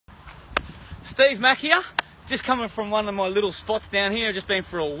Steve Mack here, just coming from one of my little spots down here. I've just been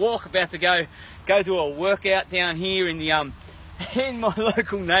for a walk, about to go do a workout down here in the in my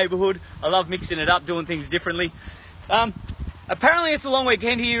local neighbourhood. I love mixing it up, doing things differently. Apparently it's a long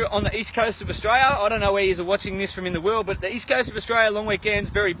weekend here on the east coast of Australia. I don't know where you're watching this from in the world, but the east coast of Australia, long weekends,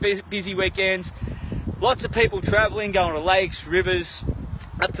 very busy weekends. Lots of people travelling, going to lakes, rivers,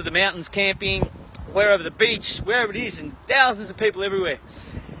 up to the mountains, camping, wherever, the beach, wherever it is, and thousands of people everywhere.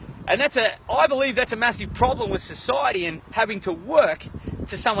 And I believe that's a massive problem with society, and having to work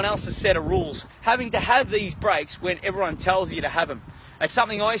to someone else's set of rules, having to have these breaks when everyone tells you to have them. It's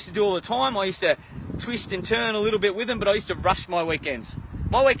something I used to do all the time. I used to twist and turn a little bit with them, but I used to rush my weekends.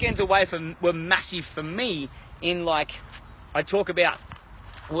 My weekends away were massive for me, in like, I talk about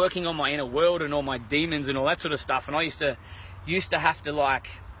working on my inner world and all my demons and all that sort of stuff, and I used to have to like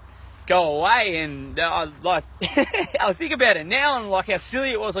go away, and like I think about it now and like how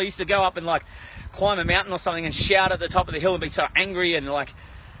silly it was. I used to go up and like climb a mountain or something and shout at the top of the hill and be so angry and like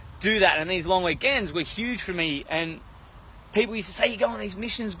do that. And these long weekends were huge for me, and people used to say you go on these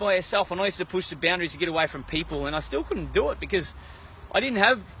missions by yourself, and I used to push the boundaries to get away from people, and I still couldn't do it because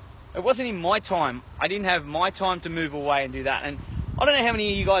it wasn't in my time. I didn't have my time to move away and do that. And I don't know how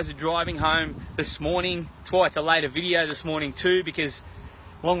many of you guys are driving home this morning. That's why it's a later video this morning too, because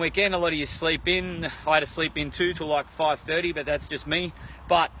long weekend, a lot of you sleep in. I had to sleep in too till like 5:30, but that's just me.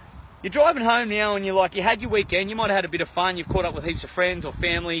 But you're driving home now and you had your weekend, you might have had a bit of fun, you've caught up with heaps of friends or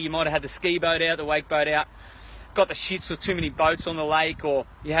family, you might have had the ski boat out, the wake boat out, got the shits with too many boats on the lake, or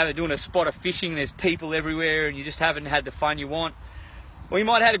you're doing a spot of fishing, there's people everywhere and you just haven't had the fun you want. Or you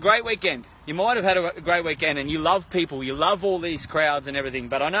might have had a great weekend. You might have had a great weekend and you love people, you love all these crowds and everything,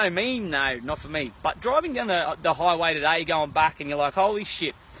 but I know me, no, not for me. But driving down the highway today, going back, and you're like, holy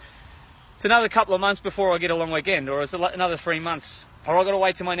shit, it's another couple of months before I get a long weekend, or it's another 3 months, or I've got to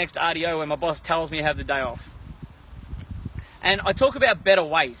wait till my next RDO when my boss tells me I have the day off. And I talk about better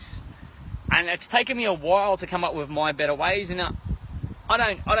ways, and it's taken me a while to come up with my better ways, and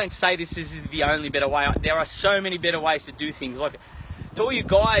I don't say this is the only better way. There are so many better ways to do things. Like, to all you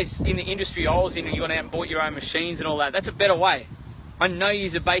guys in the industry I was in, and you went out and bought your own machines and all that, that's a better way. I know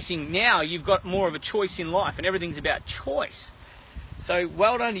you're basing now, you've got more of a choice in life, and everything's about choice. So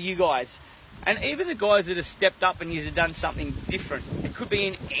well done to you guys. And even the guys that have stepped up and you've done something different. It could be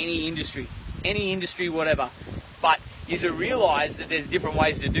in any industry, whatever. But you've realised that there's different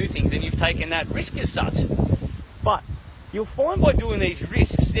ways to do things, and you've taken that risk as such. But you'll find by doing these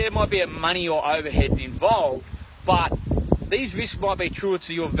risks, there might be money or overheads involved, but these risks might be truer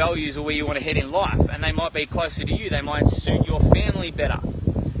to your values or where you want to head in life, and they might be closer to you. They might suit your family better.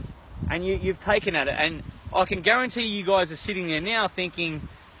 And you've taken at it. And I can guarantee you guys are sitting there now thinking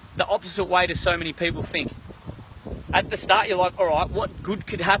the opposite way to so many people think. At the start, you're like, all right, what good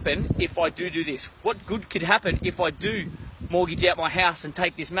could happen if I do this? What good could happen if I do mortgage out my house and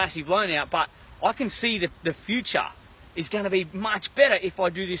take this massive loan out? But I can see that the future is going to be much better if I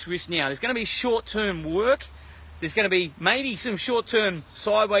do this risk now. There's going to be short-term work. There's going to be maybe some short-term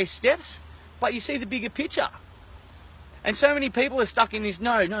sideways steps, but you see the bigger picture. And so many people are stuck in this,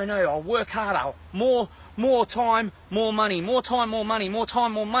 no, I'll work harder, more time, more money, more time, more money, more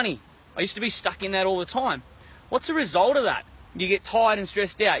time, more money. I used to be stuck in that all the time. What's the result of that? You get tired and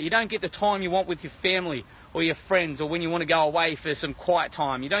stressed out. You don't get the time you want with your family or your friends, or when you want to go away for some quiet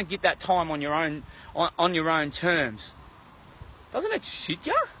time. You don't get that time on your own terms. Doesn't it shit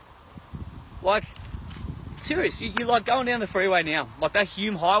you? Like, serious, you're like going down the freeway now, like that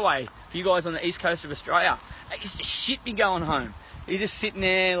Hume Highway for you guys on the east coast of Australia. It used to shit me going home. You're just sitting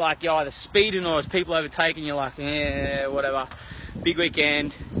there like you're either speeding or there's people overtaking. You're like, yeah, whatever. Big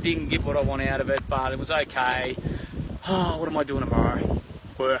weekend, didn't get what I want out of it, but it was okay. Oh, what am I doing tomorrow?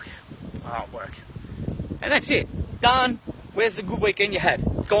 Work. Oh, work. And that's it. Done. Where's the good weekend you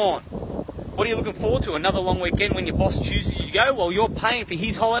had? Gone. What are you looking forward to? Another long weekend when your boss chooses you to go while you're paying for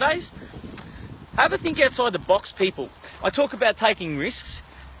his holidays? Have a think outside the box, people. I talk about taking risks.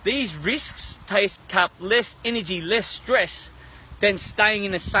 These risks take up less energy, less stress than staying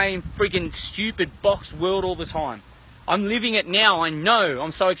in the same freaking stupid box world all the time. I'm living it now, I know.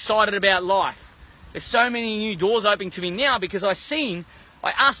 I'm so excited about life. There's so many new doors opening to me now because I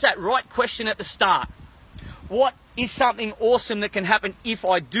asked that right question at the start. What is something awesome that can happen if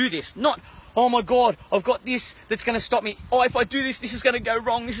I do this? Not, oh my God, I've got this that's going to stop me. Oh, if I do this, this is going to go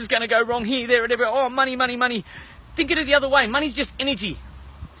wrong. This is going to go wrong here, there, and everywhere. Oh, money, money, money. Think of it the other way. Money's just energy.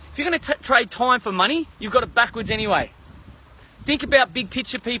 If you're going to trade time for money, you've got it backwards anyway. Think about big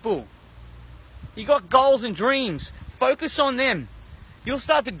picture, people. You got goals and dreams. Focus on them. You'll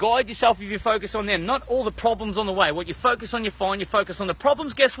start to guide yourself if you focus on them, not all the problems on the way. What you focus on, you find. You focus on the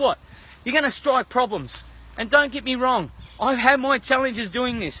problems, guess what? You're going to strike problems. And don't get me wrong, I've had my challenges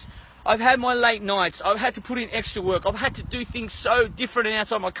doing this. I've had my late nights. I've had to put in extra work. I've had to do things so different and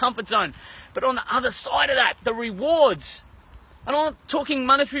outside my comfort zone. But on the other side of that, the rewards. And I'm not talking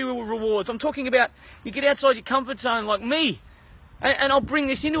monetary rewards. I'm talking about you get outside your comfort zone like me. And I'll bring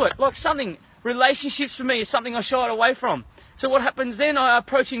this into it. Like something, relationships for me is something I shied away from. So what happens then? I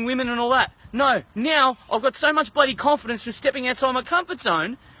approaching women and all that. No, now I've got so much bloody confidence from stepping outside my comfort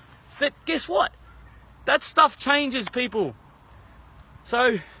zone that guess what? That stuff changes people.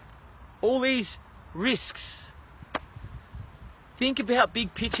 So all these risks. Think about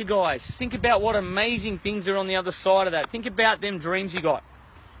big picture, guys. Think about what amazing things are on the other side of that. Think about them dreams you got.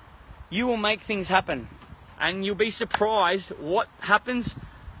 You will make things happen. And you'll be surprised what happens,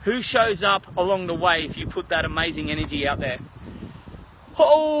 who shows up along the way if you put that amazing energy out there.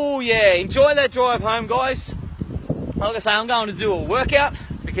 Oh yeah, enjoy that drive home, guys. Like I say, I'm going to do a workout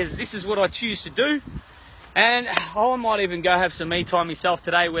because this is what I choose to do. And I might even go have some me time myself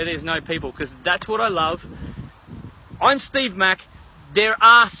today where there's no people, because that's what I love. I'm Steve Mack. There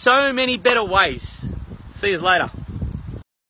are so many better ways. See you later.